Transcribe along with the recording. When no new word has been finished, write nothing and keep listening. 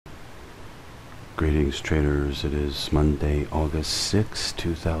Greetings traders, it is Monday, August 6,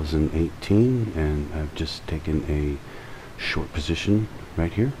 2018, and I've just taken a short position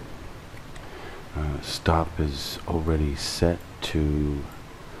right here. Stop is already set to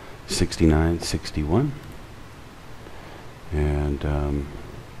 69.61, and I'm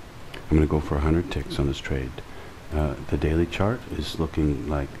going to go for 100 ticks on this trade. The daily chart is looking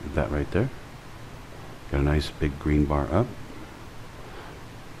like that right there. Got a nice big green bar up.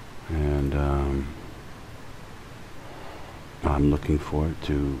 And I'm looking for it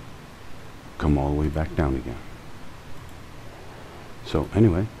to come all the way back down again. So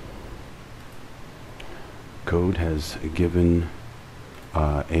anyway, code has given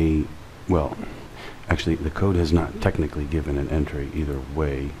well, actually the code has not technically given an entry either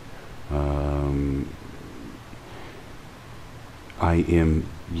way. I am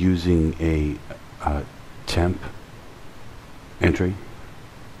using a temp entry,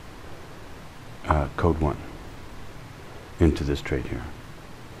 code 1, into this trade here.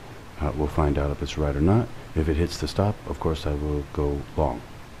 We'll find out if it's right or not. If it hits the stop, of course I will go long.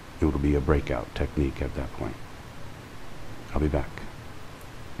 It will be a breakout technique at that point. I'll be back.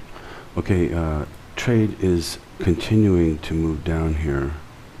 Okay, trade is continuing to move down here,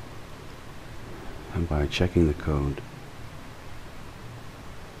 and by checking the code,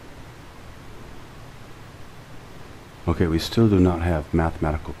 okay, we still do not have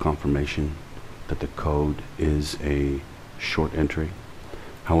mathematical confirmation that the code is a short entry.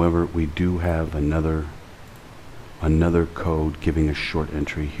 However, we do have another code giving a short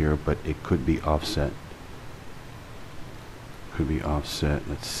entry here, but it could be offset. Could be offset.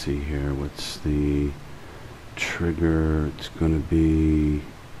 Let's see here. What's the trigger? It's going to be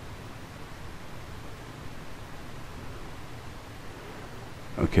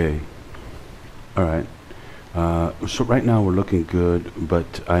okay. All right. So right now we're looking good,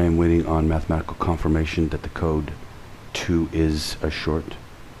 but I am waiting on mathematical confirmation that the code 2 is a short.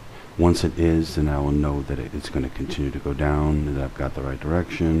 Once it is, then I will know that it's going to continue to go down, and that I've got the right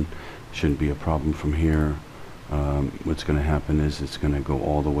direction. Shouldn't be a problem from here. What's going to happen is it's going to go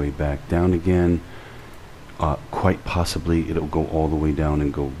all the way back down again. Quite possibly it'll go all the way down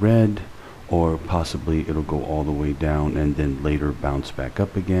and go red, or possibly it'll go all the way down and then later bounce back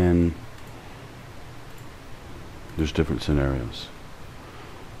up again. There's different scenarios.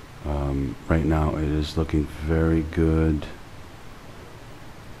 Right now it is looking very good,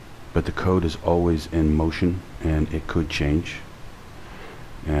 but the code is always in motion and it could change.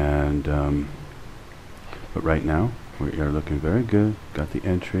 And but right now we are looking very good. Got the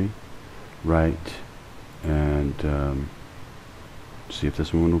entry right, and see if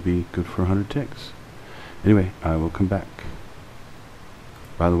this one will be good for 100 ticks. Anyway, I will come back.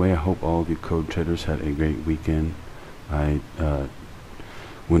 By the way, I hope all of you code traders had a great weekend. I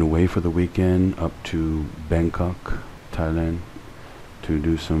went away for the weekend up to Bangkok, Thailand, to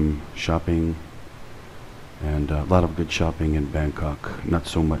do some shopping, and a lot of good shopping in Bangkok. Not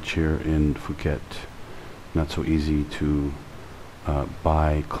so much here in Phuket. Not so easy to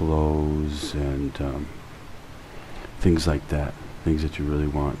buy clothes and things like that. Things that you really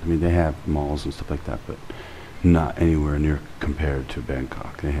want. I mean, they have malls and stuff like that, but not anywhere near compared to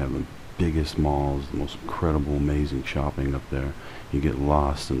Bangkok. They have the biggest malls, the most incredible, amazing shopping up there. You get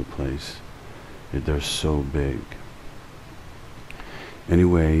lost in the place. They're so big.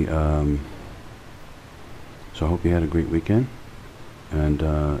 Anyway, so I hope you had a great weekend, and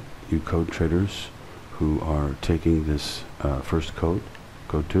you code traders who are taking this first code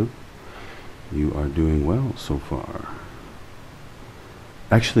 2, you are doing well so far.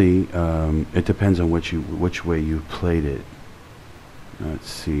 Actually, it depends on which way you played it. Let's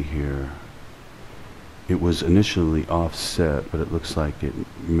see here. It was initially offset, but it looks like it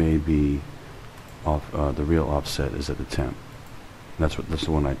may be off. The real offset is at the temp. That's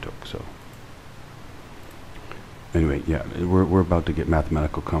the one I took. So anyway, yeah, we're about to get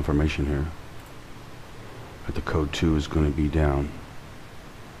mathematical confirmation here that the code 2 is going to be down.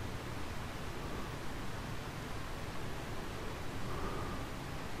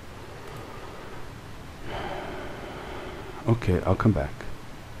 Okay, I'll come back.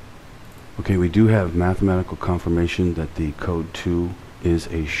 Okay, we do have mathematical confirmation that the code 2 is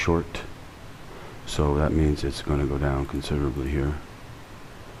a short, so that means it's going to go down considerably here.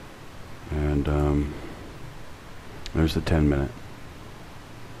 And there's the 10-minute,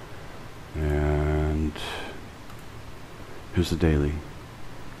 and here's the daily.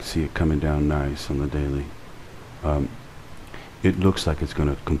 See it coming down nice on the daily. It looks like it's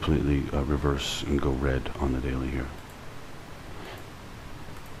going to completely reverse and go red on the daily here.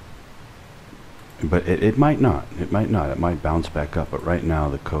 But it might not. It might not. It might bounce back up. But right now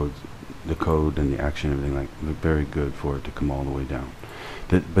the code the code and the action and everything, like, very good for it to come all the way down.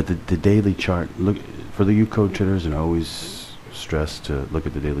 But the daily chart, look, for the Ucode traders, and I always stress to look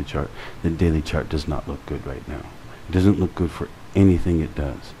at the daily chart, the daily chart does not look good right now. It doesn't look good for anything it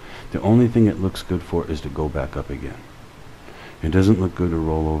does. The only thing it looks good for is to go back up again. It doesn't look good to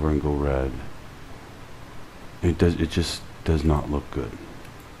roll over and go red. It just does not look good.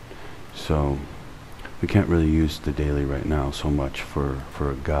 So we can't really use the daily right now so much for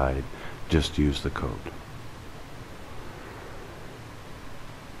a guide. Just use the code.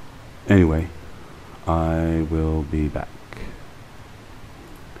 Anyway, I will be back.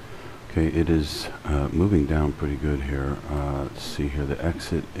 Okay, it is moving down pretty good here. Let's see here. The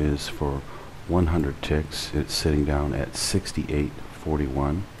exit is for 100 ticks. It's sitting down at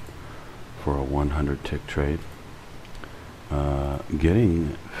 68.41 for a 100 tick trade.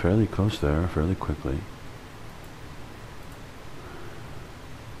 Getting fairly close there, fairly quickly.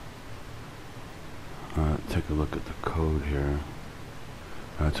 Take a look at the code here.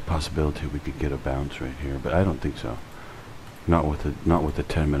 It's a possibility we could get a bounce right here, but I don't think so. Not with the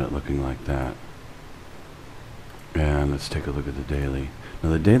 10-minute looking like that. And let's take a look at the daily.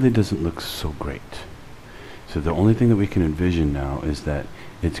 Now the daily doesn't look so great. So the only thing that we can envision now is that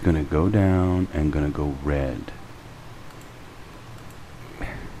it's going to go down and going to go red.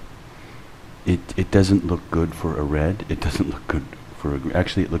 It doesn't look good for a red. It doesn't look good for a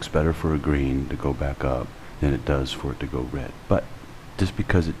actually it looks better for a green to go back up than it does for it to go red. But just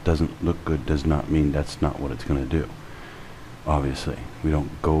because it doesn't look good does not mean that's not what it's going to do. Obviously, we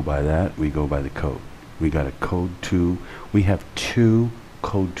don't go by that. We go by the code. We got a code 2. We have 2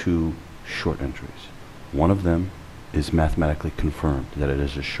 code 2 short entries. One of them is mathematically confirmed that it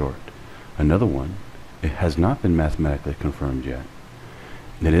is a short. Another one, it has not been mathematically confirmed yet.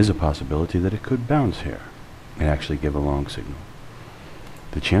 It is a possibility that it could bounce here and actually give a long signal.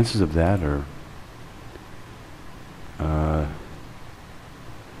 The chances of that are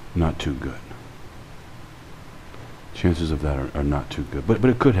not too good. Chances of that are not too good, but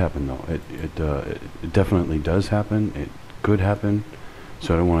it could happen though. It definitely does happen. It could happen,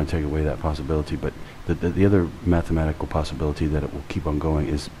 so I don't want to take away that possibility. But the other mathematical possibility that it will keep on going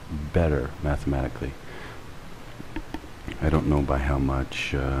is better mathematically. I don't know by how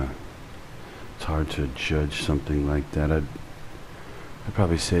much. It's hard to judge something like that. I'd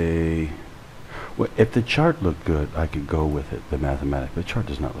probably say, well, if the chart looked good, I could go with it. The mathematics. The chart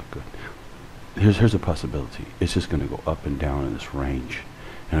does not look good. Here's a possibility. It's just going to go up and down in this range,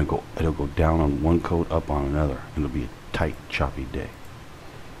 and it'll go down on one code, up on another, and it'll be a tight, choppy day.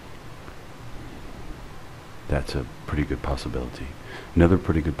 That's a pretty good possibility. Another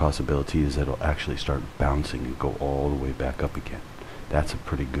pretty good possibility is that it'll actually start bouncing and go all the way back up again. That's a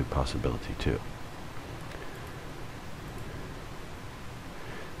pretty good possibility too.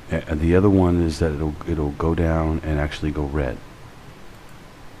 And the other one is that it'll go down and actually go red.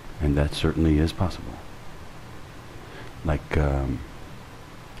 And that certainly is possible. Like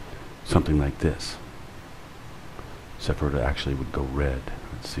something like this. Except for it actually would go red.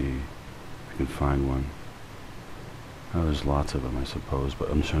 Let's see if I can find one. Oh, there's lots of them, I suppose, but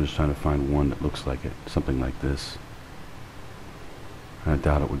I'm just trying to find one that looks like it. Something like this. I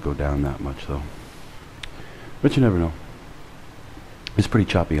doubt it would go down that much, though. But you never know. It's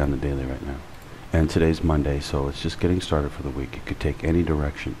pretty choppy on the daily right now. And today's Monday, so it's just getting started for the week. It could take any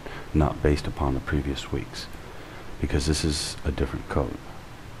direction, not based upon the previous weeks, because this is a different code.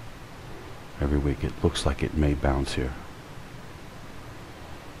 Every week it looks like it may bounce here.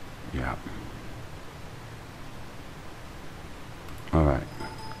 Yeah. Alright.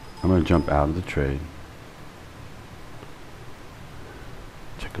 I'm going to jump out of the trade.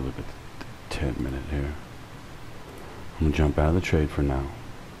 Take a look at the 10-minute here. I'm going to jump out of the trade for now.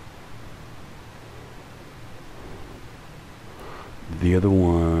 The other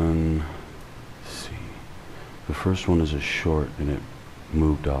one, let's see, the first one is a short and it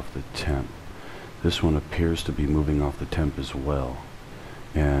moved off the temp. This one appears to be moving off the temp as well,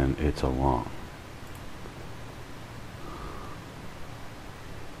 and it's a long.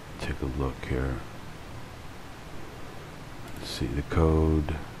 Take a look here. Let's see the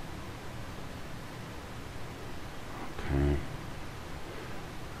code. Okay.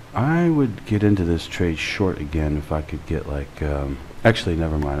 I would get into this trade short again if I could get like, actually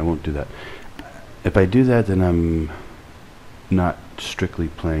never mind, I won't do that. If I do that, then I'm not strictly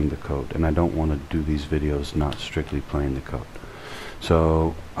playing the code, and I don't want to do these videos not strictly playing the code.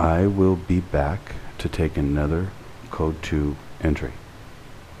 So I will be back to take another code 2 entry.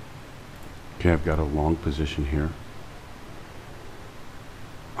 Okay, I've got a long position here.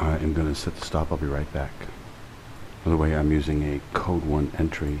 I am going to set the stop. I'll be right back. By the way, I'm using a code 1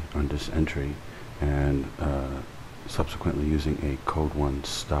 entry on this entry, and subsequently using a code 1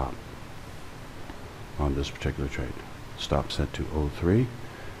 stop on this particular trade. Stop set to 03.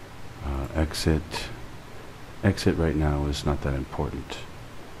 Exit right now is not that important.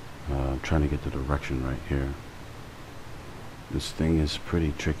 I'm trying to get the direction right here. This thing is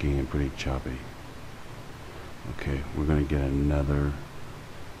pretty tricky and pretty choppy. Okay, we're going to get another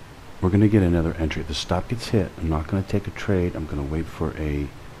entry. If the stop gets hit, I'm not going to take a trade. I'm going to wait for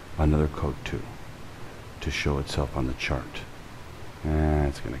another code 2 to show itself on the chart.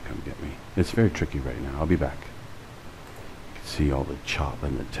 It's going to come get me. It's very tricky right now. I'll be back. You can see all the chop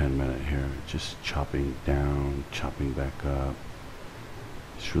in the 10-minute here. Just chopping down, chopping back up.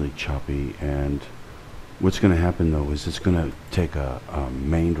 It's really choppy, and what's going to happen though is it's going to take a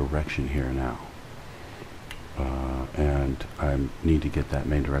main direction here now. And I need to get that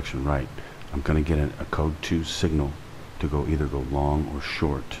main direction right. I'm going to get a code 2 signal to either go long or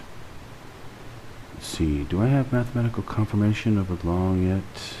short. Let's see, do I have mathematical confirmation of a long yet?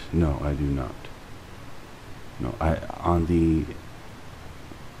 No, I do not. No,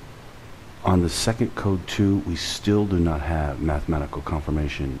 on the second code 2, we still do not have mathematical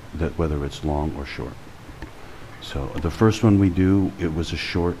confirmation that whether it's long or short. So the first one we do, it was a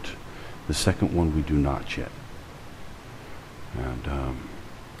short. The second one we do not yet. And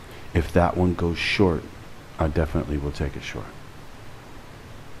if that one goes short, I definitely will take it short.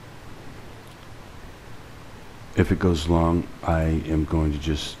 If it goes long, I am going to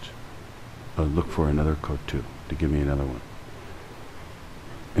just look for another code 2 to give me another one.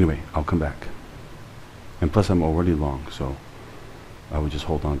 Anyway, I'll come back. And plus I'm already long, so I would just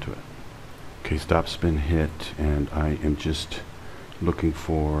hold on to it. Okay, stop's been hit, and I am just looking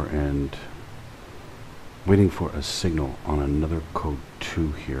for and waiting for a signal on another code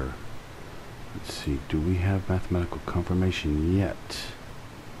 2 here. Let's see, do we have mathematical confirmation yet?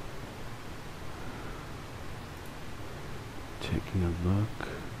 Taking a look.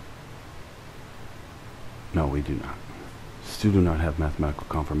 No, we do not. Still do not have mathematical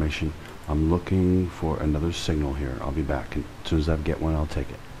confirmation. I'm looking for another signal here. I'll be back. And as soon as I get one, I'll take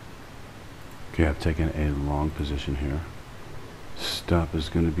it. Okay, I've taken a long position here. Stop is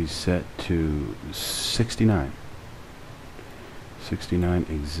going to be set to 69. 69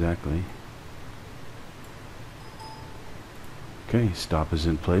 exactly. Okay, stop is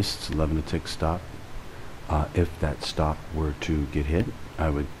in place. It's 11 to tick stop. If that stop were to get hit, I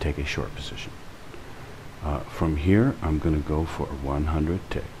would take a short position. From here, I'm going to go for 100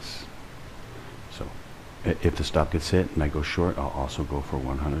 ticks. So, if the stop gets hit and I go short, I'll also go for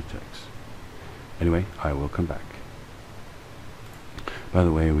 100 ticks. Anyway, I will come back. By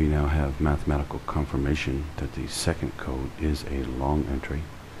the way, we now have mathematical confirmation that the second code is a long entry.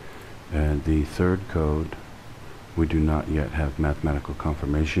 And the third code, we do not yet have mathematical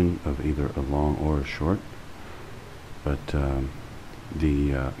confirmation of either a long or a short. But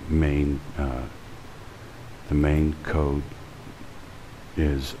the main code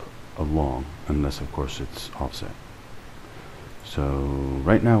is a long, unless of course it's offset. So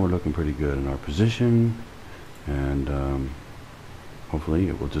right now we're looking pretty good in our position, and hopefully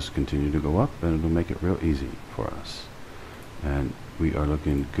it will just continue to go up, and it'll make it real easy for us. And we are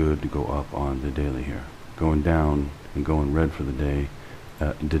looking good to go up on the daily here. Going down and going red for the day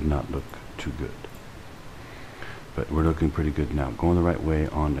did not look too good. But we're looking pretty good now. Going the right way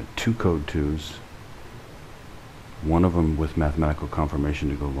on the 2 code 2s. One of them with mathematical confirmation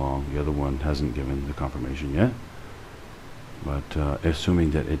to go long. The other one hasn't given the confirmation yet. But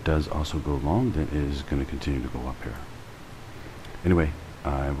assuming that it does also go long, then it is going to continue to go up here. Anyway,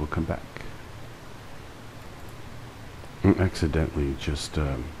 I will come back. I accidentally just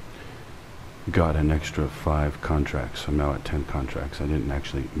got an extra 5 contracts. I'm now at 10 contracts. I didn't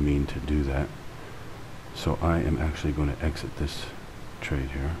actually mean to do that. So I am actually going to exit this trade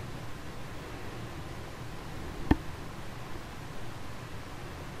here.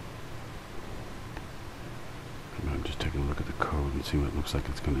 I'm just taking a look at the code and see what it looks like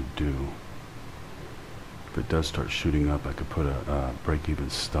it's going to do. If it does start shooting up, I could put a break-even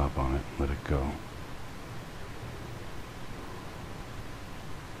stop on it, let it go.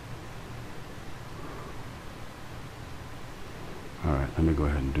 Alright, let me go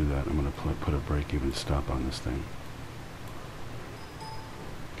ahead and do that. I'm going to put a break-even stop on this thing.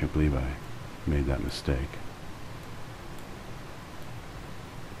 Can't believe I made that mistake.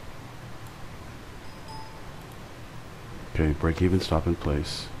 Okay, break-even stop in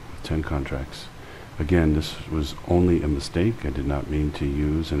place with 10 contracts. Again, this was only a mistake. I did not mean to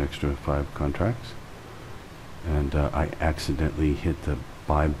use an extra 5 contracts. And I accidentally hit the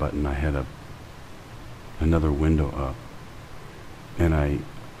buy button. I had another window up, and I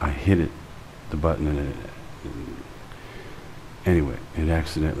hit it, the button, and anyway, it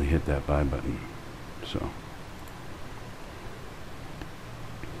accidentally hit that buy button. So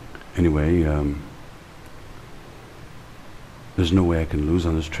anyway, there's no way I can lose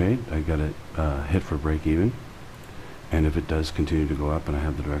on this trade. I got it hit for break even, and if it does continue to go up and I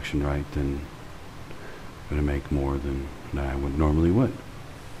have the direction right, then I'm going to make more than I would normally would.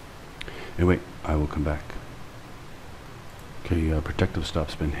 Anyway, I will come back. Okay, protective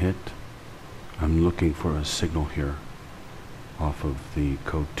stop's been hit. I'm looking for a signal here off of the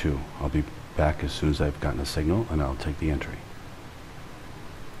code 2. I'll be back as soon as I've gotten a signal, and I'll take the entry.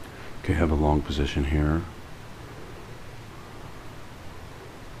 Okay, I have a long position here.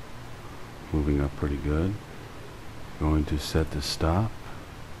 Moving up pretty good. Going to set the stop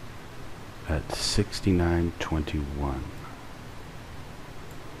at 69.21.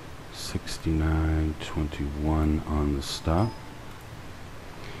 69.21 on the stop.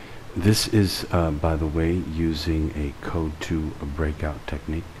 This is, by the way, using a code 2 breakout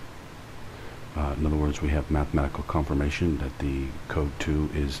technique. In other words, we have mathematical confirmation that the code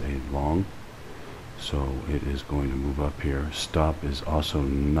 2 is a long, so it is going to move up here. Stop is also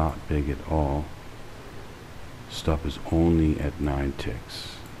not big at all. Stop is only at 9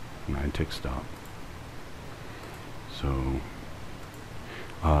 ticks. 9 tick stop. So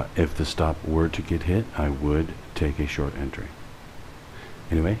if the stop were to get hit, I would take a short entry.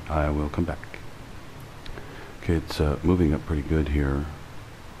 Anyway, I will come back. Okay, it's moving up pretty good here.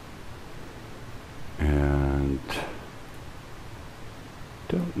 And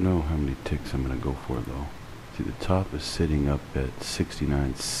don't know how many ticks I'm going to go for though. See, the top is sitting up at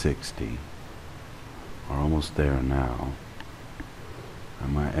 69.60. We're almost there now.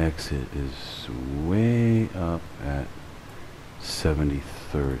 And my exit is way up at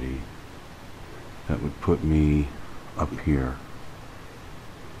 70.30. That would put me up here.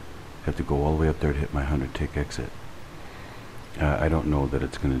 Have to go all the way up there to hit my 100 tick exit. I don't know that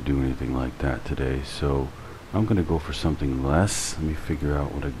it's going to do anything like that today, so I'm going to go for something less. Let me figure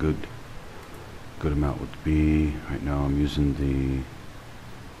out what a good amount would be. Right now I'm using the,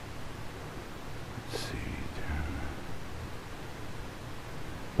 let's see,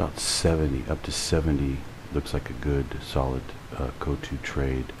 about 70, up to 70 looks like a good solid code 2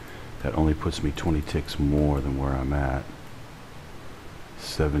 trade. That only puts me 20 ticks more than where I'm at.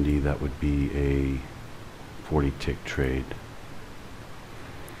 70, that would be a 40 tick trade.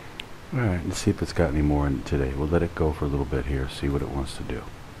 Alright, let's see if it's got any more in today. We'll let it go for a little bit here, see what it wants to do.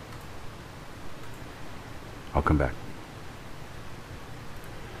 I'll come back.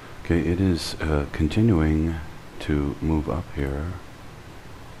 Okay, it is continuing to move up here.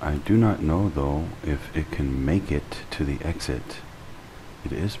 I do not know though if it can make it to the exit.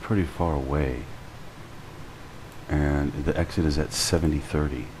 It is pretty far away. And the exit is at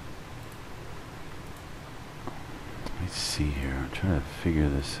 70.30. Let's see here. I'm trying to figure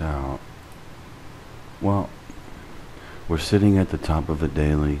this out. Well, we're sitting at the top of the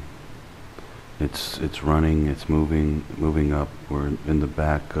daily. It's running. It's moving up. We're in the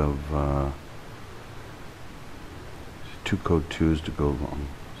back of 2 code 2s to go long.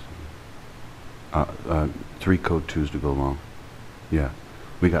 3 code 2s to go long. Yeah,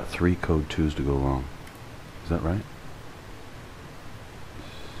 we got 3 code 2s to go long. Is that right?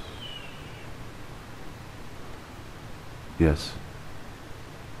 Yes.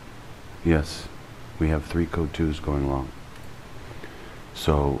 Yes. We have 3 code 2s going long.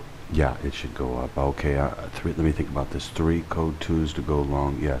 So, yeah, it should go up. Okay, let me think about this. 3 code 2s to go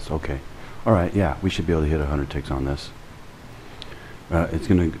long. Yes, okay. Alright, yeah, we should be able to hit 100 ticks on this. It's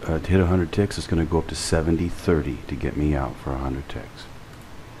going to hit 100 ticks, it's going to go up to 70.30 to get me out for 100 ticks.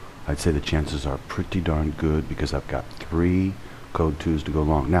 I'd say the chances are pretty darn good because I've got 3 code 2s to go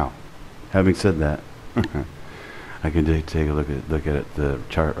long. Now, having said that, I can take a look at it, the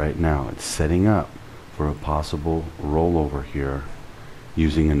chart right now. It's setting up for a possible rollover here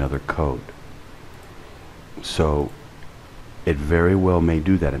using another code. So it very well may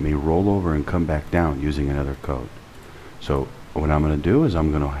do that. It may roll over and come back down using another code. So what I'm going to do is I'm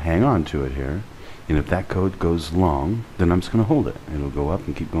going to hang on to it here, and if that code goes long, then I'm just going to hold it. It'll go up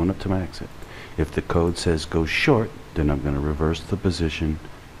and keep going up to my exit. If the code says go short, then I'm going to reverse the position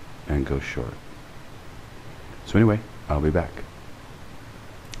and go short. So anyway, I'll be back.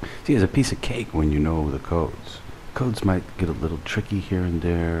 See, it's a piece of cake when you know the codes. Codes might get a little tricky here and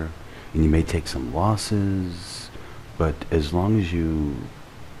there, and you may take some losses, but as long as you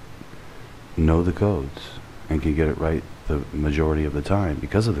know the codes and can get it right the majority of the time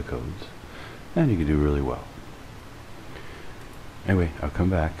because of the codes, then you can do really well. Anyway, I'll come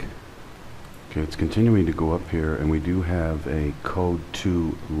back. Okay, it's continuing to go up here, and we do have a code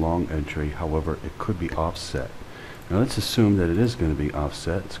 2 long entry. However, it could be offset. Now let's assume that it is going to be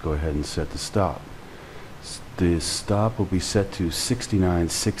offset. Let's go ahead and set the stop. The stop will be set to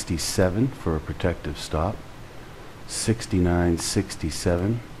 69.67 for a protective stop.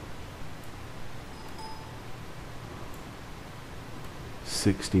 69.67.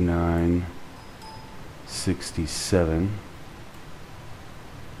 69.67.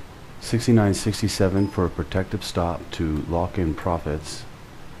 69.67 for a protective stop to lock in profits.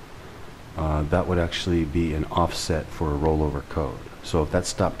 That would actually be an offset for a rollover code. So if that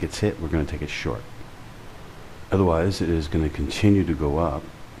stop gets hit, we're going to take it short. Otherwise, it is going to continue to go up,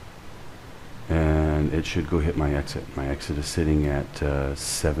 and it should go hit my exit. My exit is sitting at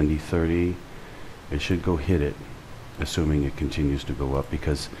 70.30. It should go hit it, assuming it continues to go up,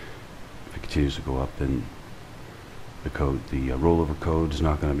 because if it continues to go up, then the rollover code is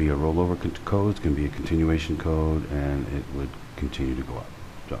not going to be a rollover code. It's going to be a continuation code, and it would continue to go up.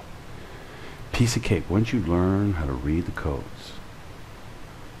 So, piece of cake. Once you learn how to read the codes,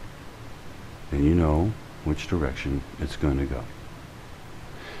 then you know which direction it's going to go.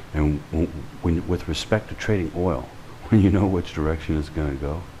 And with respect to trading oil, when you know which direction it's going to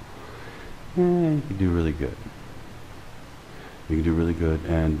go, you can do really good. You can do really good.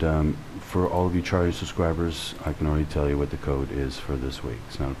 And for all of you Charlie subscribers, I can already tell you what the code is for this week.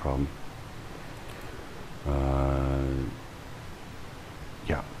 It's not a problem.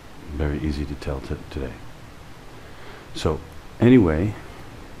 Yeah, very easy to tell today. So anyway,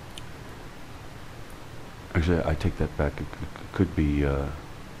 actually I take that back. It could be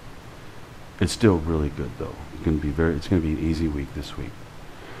it's still really good though. It's going to be an easy week this week.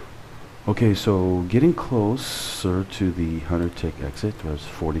 Okay, so getting closer to the 100 tick exit. There's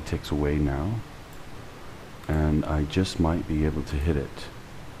 40 ticks away now, and I just might be able to hit it.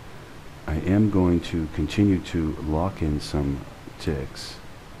 I am going to continue to lock in some ticks.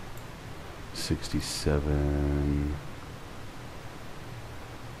 67.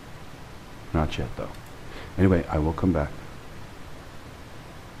 Not yet though. Anyway, I will come back.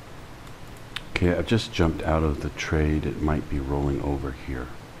 Okay, I've just jumped out of the trade. It might be rolling over here.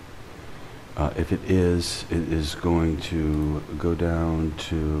 If it is going to go down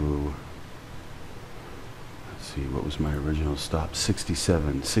to, let's see, what was my original stop?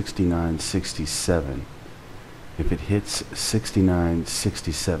 67, 69, 67. If it hits 69,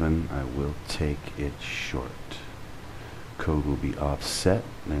 67, I will take it short. Code will be offset,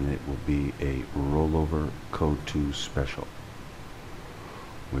 and it will be a rollover code 2 special,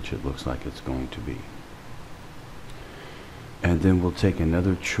 which it looks like it's going to be. And then we'll take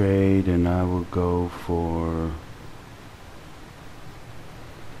another trade, and I will go for,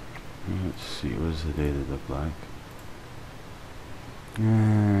 let's see, what does the data look like?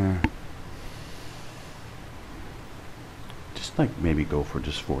 Just like maybe go for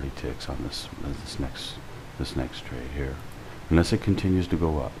just 40 ticks on this next trade here, unless it continues to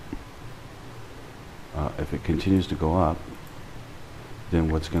go up. If it continues to go up, then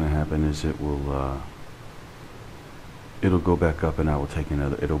what's going to happen is it will it'll go back up, and I will take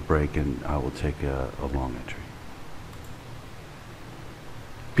another, it'll break, and I will take a long entry.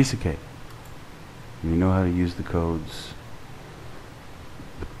 Piece of cake. When you know how to use the codes,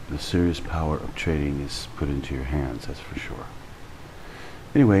 the serious power of trading is put into your hands, that's for sure.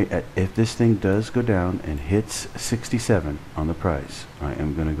 Anyway, if this thing does go down and hits 67 on the price, I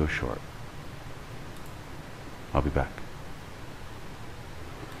am going to go short. I'll be back.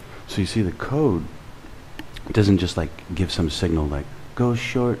 So you see, the code doesn't just like give some signal like go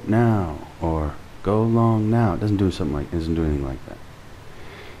short now or go long now. It doesn't do anything like that.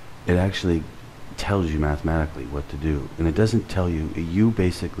 It actually tells you mathematically what to do, and it doesn't tell you. You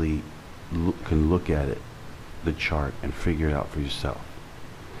basically can look at it, the chart, and figure it out for yourself.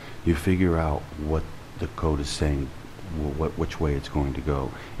 You figure out what the code is saying, which way it's going to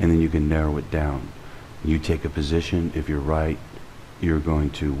go, and then you can narrow it down. You take a position. If you're right, you're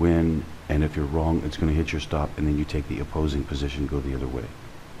going to win, and if you're wrong, it's going to hit your stop, and then you take the opposing position, go the other way.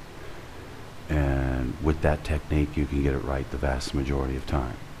 And with that technique, you can get it right the vast majority of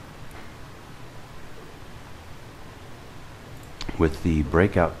time. With the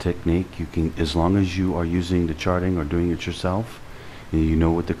breakout technique, you can, as long as you are using the charting or doing it yourself, and you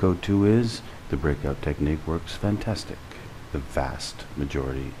know what the code 2 is, the breakout technique works fantastic the vast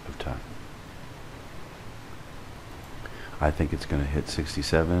majority of time. I think it's going to hit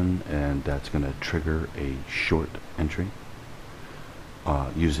 67, and that's going to trigger a short entry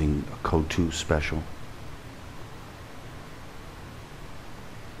using a code 2 special.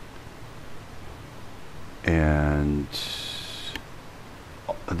 And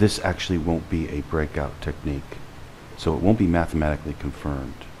this actually won't be a breakout technique. So it won't be mathematically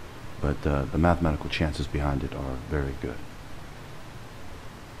confirmed, but the mathematical chances behind it are very good.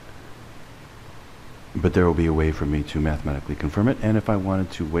 But there will be a way for me to mathematically confirm it, and if I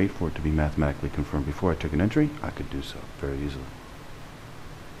wanted to wait for it to be mathematically confirmed before I took an entry, I could do so very easily.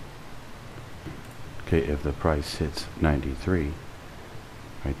 Okay, if the price hits 93,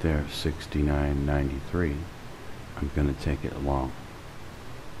 right there, 69.93, I'm going to take it long.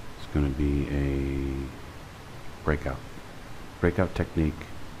 It's going to be a breakout technique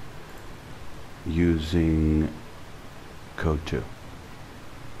using code 2.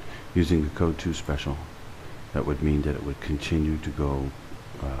 Using the code 2 special, that would mean that it would continue to go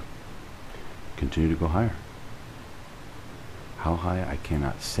higher. How high I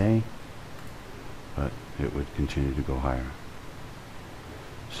cannot say, but it would continue to go higher.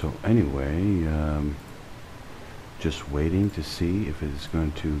 So anyway, just waiting to see if it's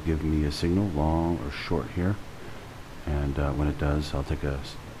going to give me a signal, long or short here, and when it does, I'll take an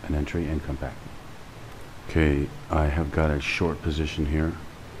entry and come back. Okay, I have got a short position here.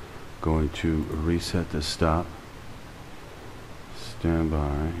 Going to reset the stop. Stand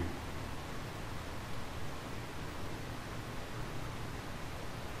by.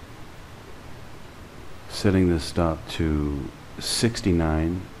 Setting the stop to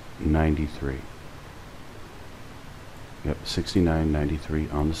 69.93. Yep,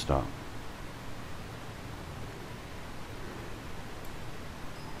 69.93 on the stop.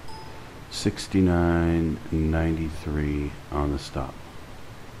 $69.93 on the stop.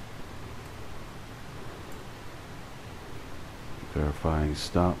 Verifying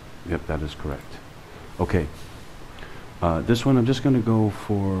stop. Yep, that is correct. Okay. This one I'm just going to go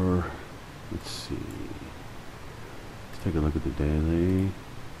for, let's see. Let's take a look at the daily.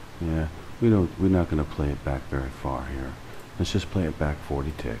 Yeah, we're not going to play it back very far here. Let's just play it back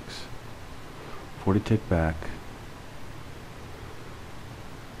 40 ticks. 40 tick back.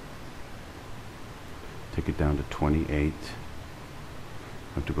 Take it down to 28. I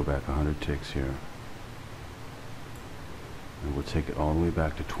have to go back 100 ticks here. And we'll take it all the way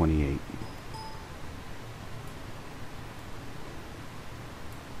back to 28.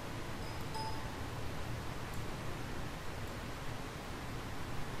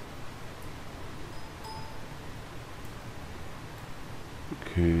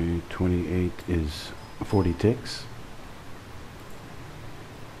 Okay, 28 is 40 ticks.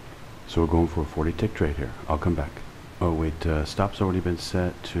 So we're going for a 40 tick trade here. I'll come back. Oh wait, stop's already been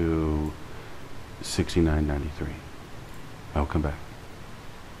set to 69.93. I'll come back.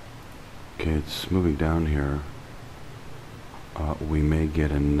 Okay, it's moving down here. We may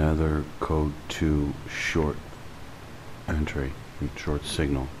get another code 2 short entry, short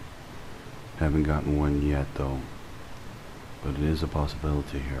signal. Haven't gotten one yet though, but it is a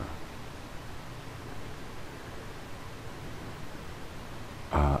possibility here.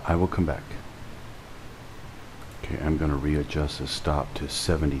 I will come back. Okay, I'm going to readjust the stop to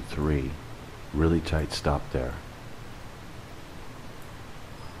 73. Really tight stop there.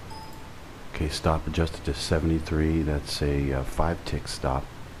 Okay, stop adjusted to 73. That's a 5 tick stop.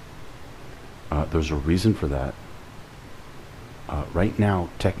 There's a reason for that. Right now,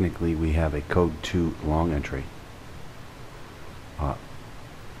 technically, we have a code 2 long entry.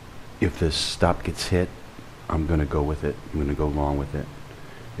 If this stop gets hit, I'm going to go with it. I'm going to go long with it.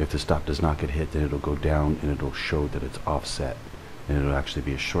 If the stop does not get hit, then it'll go down and it'll show that it's offset. And it'll actually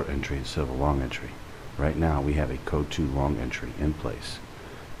be a short entry instead of a long entry. Right now, we have a code 2 long entry in place.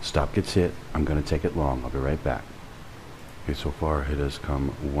 Stop gets hit, I'm going to take it long. I'll be right back. Okay, so far it has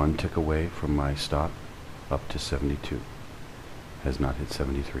come 1 tick away from my stop up to 72. Has not hit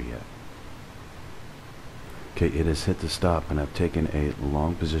 73 yet. Okay, it has hit the stop and I've taken a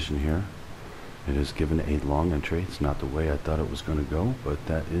long position here. It has given a long entry. It's not the way I thought it was going to go, but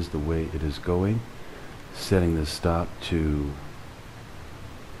that is the way it is going. Setting the stop to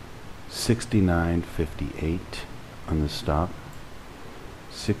 69.58 on the stop.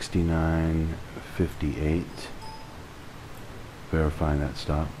 69.58. Verifying that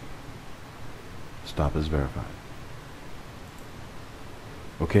stop. Stop is verified.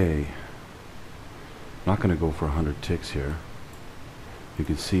 Okay. Not going to go for 100 ticks here. You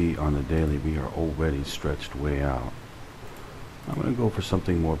can see on the daily we are already stretched way out. I'm going to go for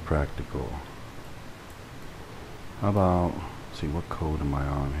something more practical. How about, let's see, what code am I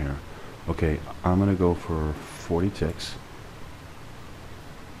on here? Okay, I'm going to go for 40 ticks.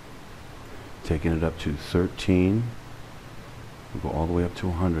 Taking it up to 13. We'll go all the way up to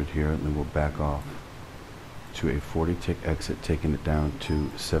 100 here, and then we'll back off to a 40 tick exit, taking it down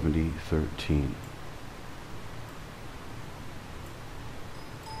to 70.13.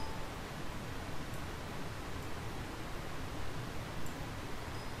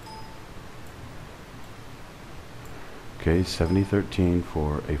 Okay, 7013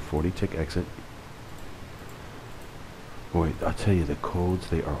 for a 40 tick exit. Boy, I'll tell you, the codes,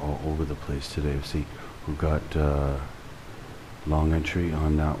 they are all over the place today. See, we've got long entry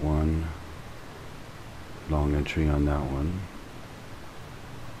on that one, long entry on that one.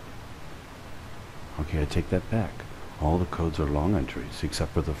 Okay, I take that back. All the codes are long entries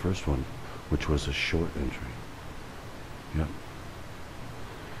except for the first one, which was a short entry. Yep.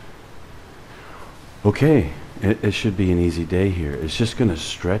 Okay, it should be an easy day here. It's just going to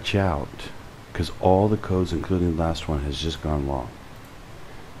stretch out because all the codes, including the last one, has just gone long.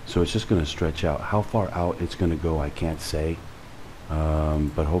 So it's just going to stretch out. How far out it's going to go, I can't say.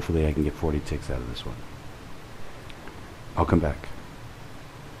 But hopefully I can get 40 ticks out of this one. I'll come back.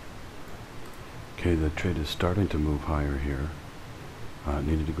 Okay, the trade is starting to move higher here.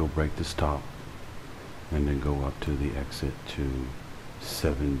 Needed to go break the stop and then go up to the exit to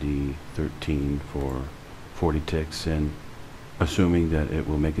 7013 for 40 ticks, and assuming that it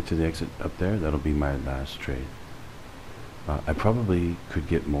will make it to the exit up there, that'll be my last trade. I probably could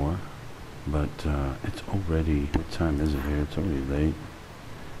get more, but it's already, what time is it here? It's already late,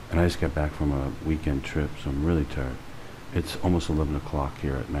 and I just got back from a weekend trip, so I'm really tired. It's almost 11 o'clock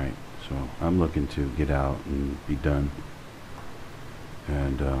here at night, so I'm looking to get out and be done,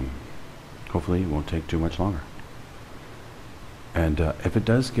 and hopefully it won't take too much longer. And if it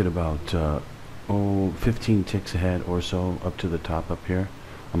does get about 15 ticks ahead or so up to the top up here,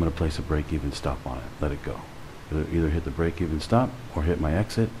 I'm going to place a break-even stop on it. Let it go. It'll either hit the break-even stop or hit my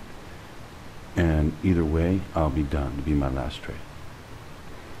exit, and either way I'll be done. It'll be my last trade.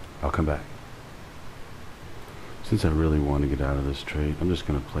 I'll come back. Since I really want to get out of this trade, I'm just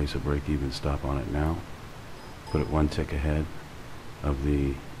going to place a break-even stop on it now. Put it 1 tick ahead of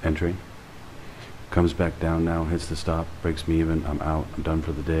the entry. Comes back down now, hits the stop, breaks me even, I'm out, I'm done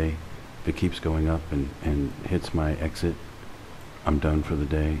for the day. If it keeps going up and hits my exit, I'm done for the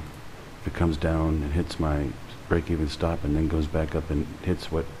day. If it comes down and hits my break-even stop and then goes back up and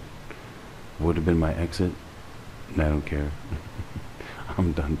hits what would have been my exit, I don't care.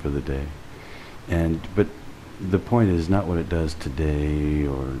 I'm done for the day. But the point is not what it does today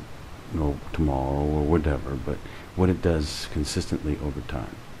or tomorrow or whatever, but what it does consistently over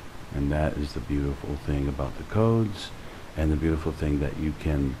time. And that is the beautiful thing about the codes, and the beautiful thing that you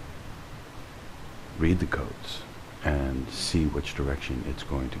can read the codes and see which direction it's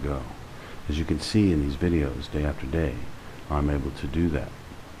going to go. As you can see in these videos day after day, I'm able to do that.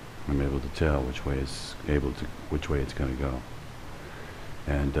 I'm able to tell which way it's going to go.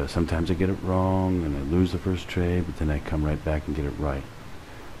 And sometimes I get it wrong and I lose the first trade, but then I come right back and get it right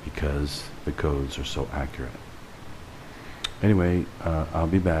because the codes are so accurate. Anyway, I'll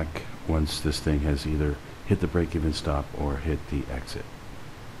be back once this thing has either hit the break-even stop or hit the exit.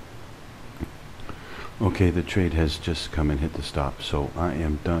 Okay, the trade has just come and hit the stop, so I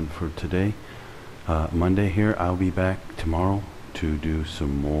am done for today. Monday here, I'll be back tomorrow to do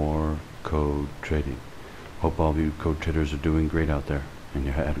some more code trading. Hope all of you code traders are doing great out there and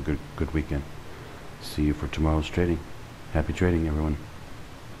you had a good weekend. See you for tomorrow's trading. Happy trading, everyone.